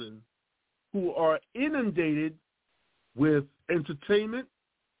children who are inundated with entertainment,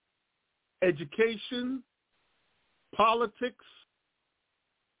 education, politics,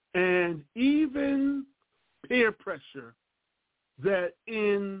 and even peer pressure that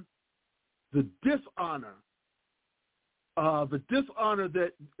in the dishonor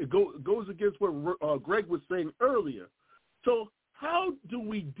that goes against what Greg was saying earlier. So how do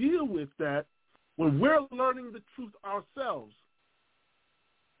we deal with that when we're learning the truth ourselves?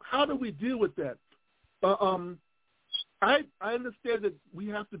 How do we deal with that? I understand that we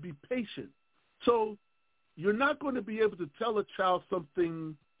have to be patient. So you're not going to be able to tell a child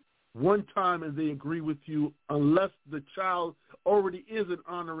something one time and they agree with you unless the child already is an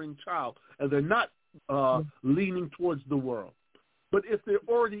honoring child and they're not leaning towards the world. But if they're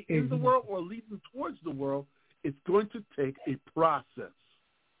already in the world or leaning towards the world, it's going to take a process.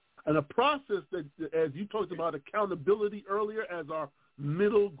 And a process that, as you talked about accountability earlier as our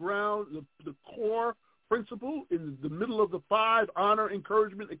middle ground, the core principle in the middle of the five: honor,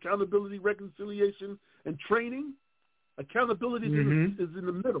 encouragement, accountability, reconciliation, and training. Accountability is in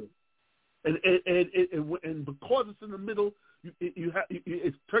the middle. And because it's in the middle,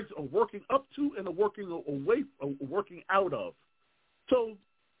 it takes a working up to and a working away, a working out of. So,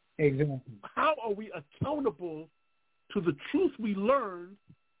 how are we accountable to the truth we learned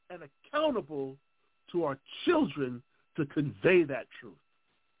and accountable to our children to convey that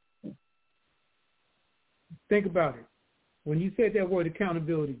truth? Think about it. When you said that word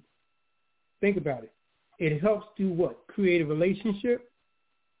accountability, think about it. It helps do what? Create a relationship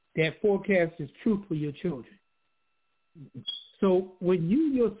that forecasts truth for your children. So when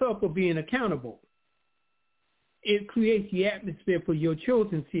you yourself are being accountable, it creates the atmosphere for your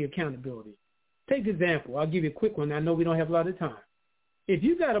children to see accountability. Take an example. I'll give you a quick one. I know we don't have a lot of time. If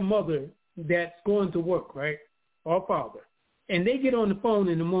you got a mother that's going to work, right, or father, and they get on the phone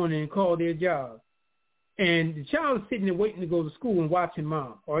in the morning and call their job, and the child is sitting there waiting to go to school and watching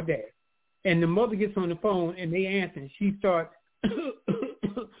mom or dad, and the mother gets on the phone and they answer, and she starts,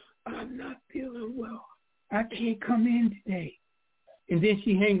 I'm not feeling well. I can't come in today. And then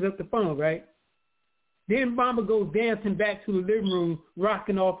she hangs up the phone, right? Then mama goes dancing back to the living room,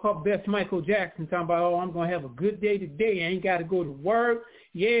 rocking off her best Michael Jackson, talking about, oh, I'm going to have a good day today. I ain't got to go to work.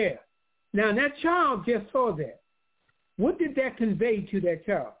 Yeah. Now, that child just saw that. What did that convey to that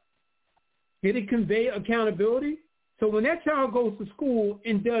child? Did it convey accountability? So when that child goes to school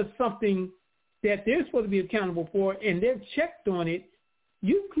and does something that they're supposed to be accountable for and they're checked on it,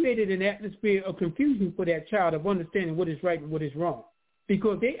 you've created an atmosphere of confusion for that child of understanding what is right and what is wrong.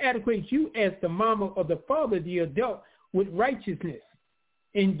 Because they adequate you as the mama or the father, the adult, with righteousness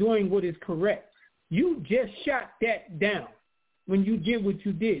in doing what is correct. You just shot that down when you did what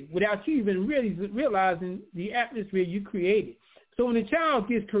you did without you even really realizing the atmosphere you created. So when the child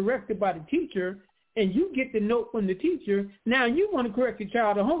gets corrected by the teacher and you get the note from the teacher, now you want to correct the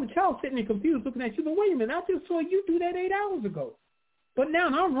child at home. The child's sitting there confused looking at you, but wait a minute, I just saw you do that 8 hours ago. But now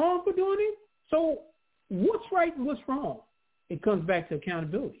I'm wrong for doing it? So what's right and what's wrong? It comes back to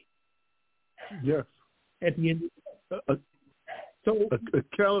accountability. Yes. At the end. So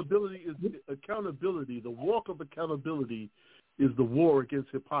accountability is accountability. The walk of accountability is the war against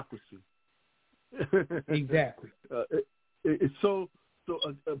hypocrisy. Exactly. So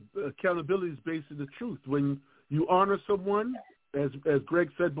accountability is based in the truth. When you honor someone, as Greg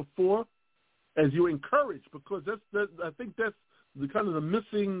said before, as you encourage, because I think that's the kind of the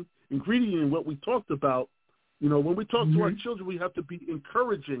missing ingredient in what we talked about. You know, when we talk to our children, we have to be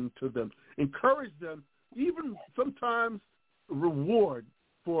encouraging to them. Encourage them, even sometimes reward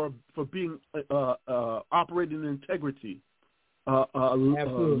for being operating in integrity.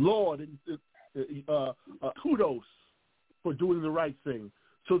 Laud and kudos for doing the right thing,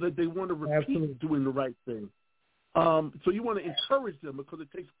 so that they want to repeat doing the right thing. So you want to encourage them because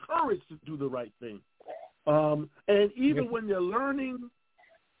it takes courage to do the right thing. And even when they're learning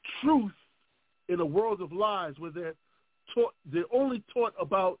truth in a world of lies, where they're only taught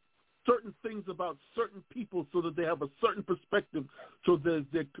about certain things about certain people, so that they have a certain perspective, so the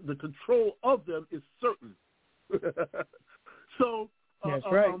control of them is certain. So that's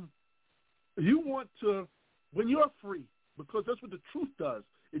right. You want to, when you're free, because that's what the truth does.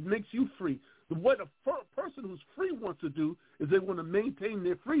 It makes you free. What a person who's free wants to do is they want to maintain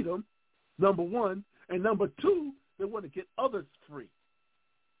their freedom, number one, and number two, they want to get others free.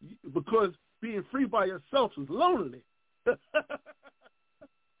 Because being free by yourself is lonely.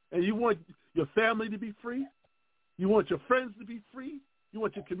 And you want your family to be free. You want your friends to be free. You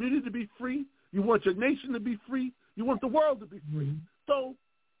want your community to be free. You want your nation to be free. You want the world to be free. Mm-hmm. So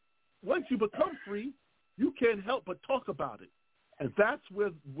once you become free, you can't help but talk about it. And that's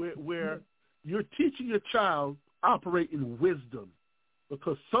where you're teaching your child operate in wisdom,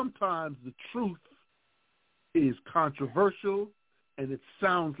 because sometimes the truth is controversial and it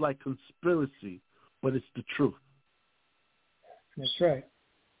sounds like conspiracy, but it's the truth. That's right.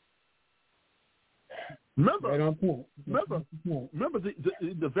 Remember, right on point. Remember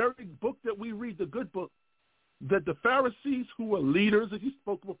the very book that we read, the good book, that the Pharisees, who were leaders, as you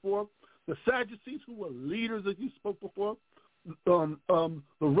spoke before, the Sadducees, who were leaders, as you spoke before, the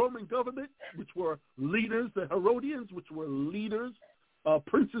Roman government, which were leaders, the Herodians, which were leaders,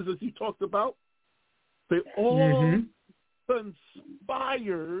 princes, as you talked about, they all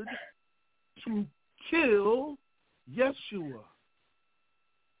conspired to kill Yeshua.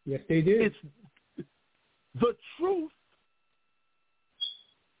 Yes, they did. The truth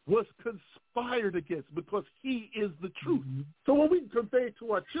was conspired against because he is the truth. Mm-hmm. So when we convey it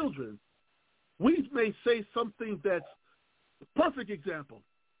to our children, we may say something that's a perfect example.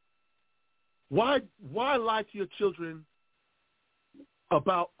 Why lie to your children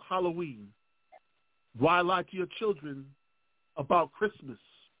about Halloween? Why lie to your children about Christmas?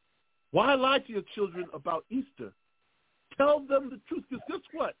 Why lie to your children about Easter? Tell them the truth, because guess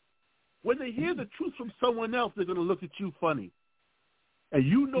what? When they hear the truth from someone else, they're going to look at you funny. And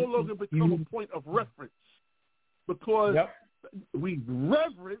you no longer become a point of reference, because we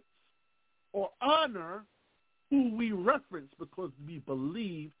reverence or honor who we reference, because we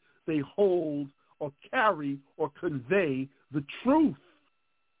believe they hold or carry or convey the truth.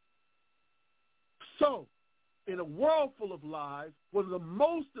 So, in a world full of lies, one of the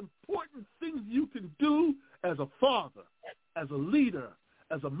most important things you can do as a father, as a leader,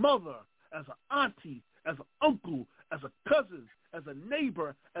 as a mother, as an auntie, as an uncle, as a cousin, as a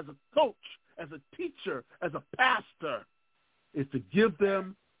neighbor, as a coach, as a teacher, as a pastor, is to give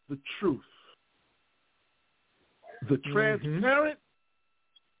them the truth. The transparent,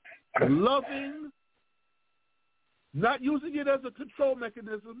 loving, not using it as a control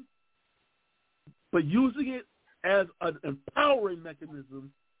mechanism, but using it as an empowering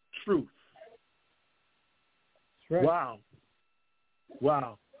mechanism, truth. That's right.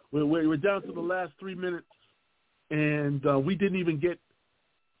 Wow. We're down to the last 3 minutes, and we didn't even get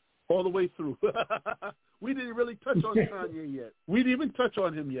all the way through. We didn't really touch on Kanye yet. We didn't even touch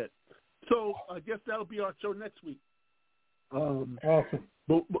on him yet. So I guess that'll be our show next week. Awesome.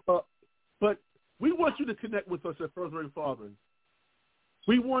 But we want you to connect with us at Furthering Fathering.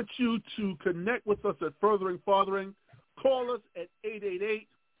 We want you to connect with us at Furthering Fathering. Call us at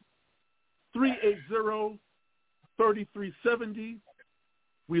 888-380-3370.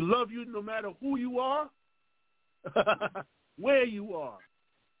 We love you no matter who you are, where you are.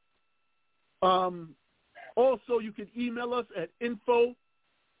 Also, you can email us at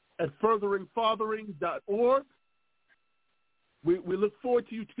info@furtheringfathering.org. We look forward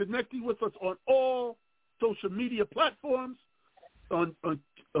to you connecting with us on all social media platforms. On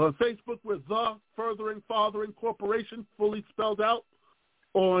Facebook, we're The Furthering Fathering Corporation, fully spelled out.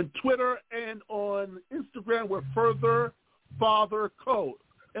 On Twitter and on Instagram, we're Further Father Co.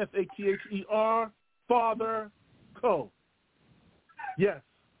 FATHER, Father Co. Yes.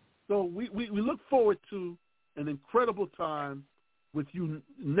 So we look forward to an incredible time with you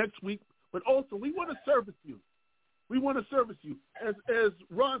next week, but also we want to service you. We want to service you. As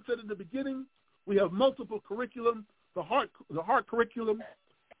Ron said in the beginning, we have multiple curriculum, the heart curriculum.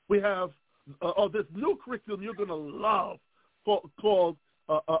 We have this new curriculum you're going to love called,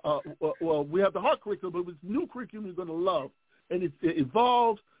 we have the heart curriculum, but this new curriculum you're going to love. And it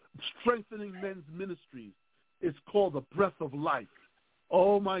involves strengthening men's ministries. It's called The Breath of Life.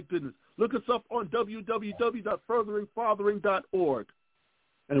 Oh, my goodness. Look us up on www.furtheringfathering.org.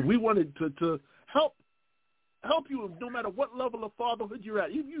 And we wanted to help you no matter what level of fatherhood you're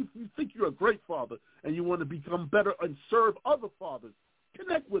at. If you think you're a great father and you want to become better and serve other fathers,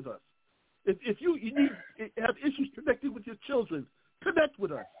 connect with us. If you have issues connecting with your children, connect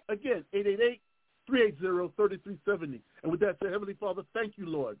with us. Again, 888-380-3370. And with that said, Heavenly Father, thank you,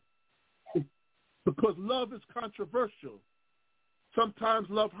 Lord, because love is controversial. Sometimes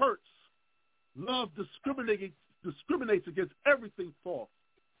love hurts. Love discriminates against everything false.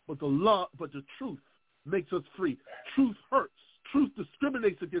 But the truth makes us free. Truth hurts. Truth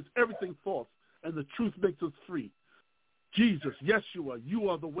discriminates against everything false, and the truth makes us free. Jesus, Yeshua, you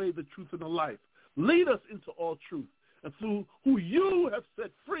are the way, the truth, and the life. Lead us into all truth. And through who you have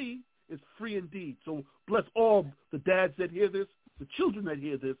set free, is free indeed. So bless all the dads that hear this, the children that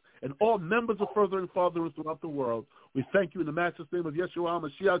hear this, and all members of Furthering Fathering throughout the world. We thank you in the Master's name of Yeshua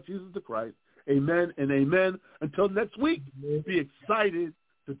HaMashiach, Jesus the Christ. Amen and amen. Until next week, be excited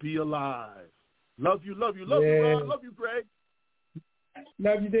to be alive. Love you, love you, love you, Ron. Love you, Greg.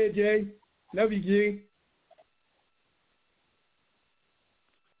 Love you there, Jay. Love you, G.